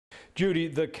Judy,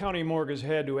 the county morgue has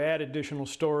had to add additional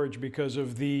storage because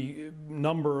of the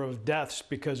number of deaths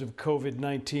because of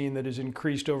COVID-19 that has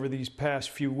increased over these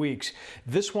past few weeks.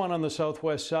 This one on the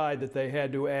southwest side that they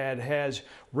had to add has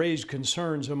raised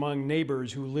concerns among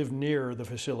neighbors who live near the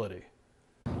facility.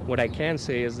 What I can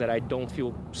say is that I don't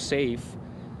feel safe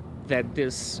that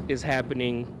this is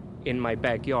happening in my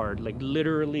backyard, like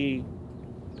literally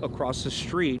across the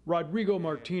street. Rodrigo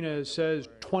Martinez says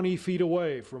 20 feet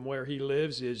away from where he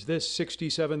lives is this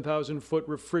 67,000-foot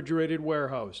refrigerated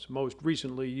warehouse, most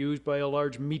recently used by a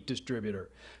large meat distributor.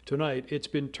 Tonight, it's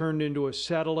been turned into a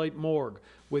satellite morgue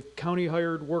with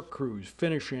county-hired work crews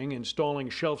finishing, installing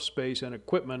shelf space and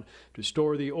equipment to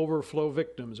store the overflow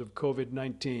victims of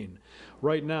COVID-19.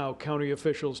 Right now, county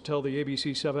officials tell the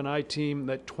ABC7i team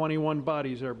that 21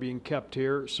 bodies are being kept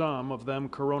here, some of them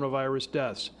coronavirus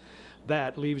deaths.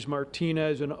 That leaves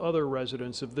Martinez and other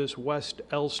residents of this West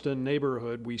Elston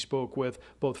neighborhood we spoke with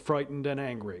both frightened and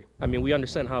angry. I mean, we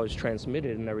understand how it's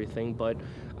transmitted and everything, but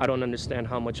I don't understand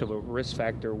how much of a risk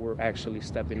factor we're actually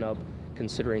stepping up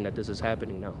considering that this is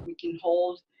happening now. We can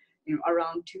hold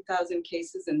around 2,000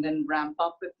 cases and then ramp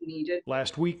up if needed.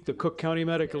 Last week, the Cook County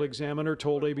Medical Examiner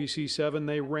told ABC7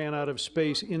 they ran out of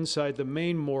space inside the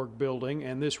main morgue building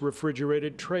and this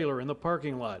refrigerated trailer in the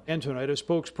parking lot. And tonight, a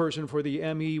spokesperson for the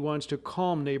ME wants to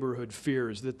calm neighborhood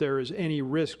fears that there is any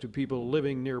risk to people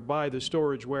living nearby the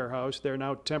storage warehouse they're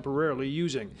now temporarily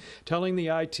using, telling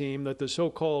the I-Team that the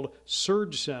so-called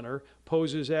surge center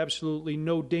poses absolutely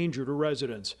no danger to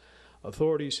residents.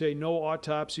 Authorities say no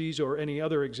autopsies or any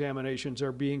other examinations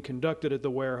are being conducted at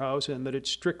the warehouse and that it's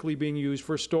strictly being used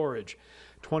for storage.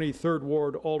 23rd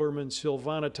Ward Alderman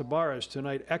Silvana Tabares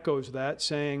tonight echoes that,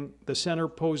 saying the center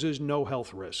poses no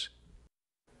health risk.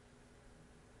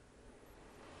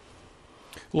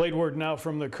 Late word now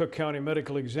from the Cook County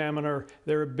Medical Examiner.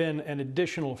 There have been an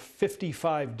additional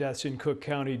 55 deaths in Cook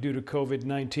County due to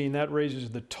COVID-19. That raises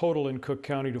the total in Cook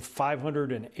County to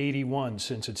 581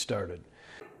 since it started.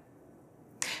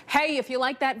 Hey, if you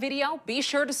like that video, be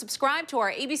sure to subscribe to our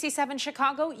ABC7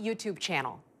 Chicago YouTube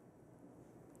channel.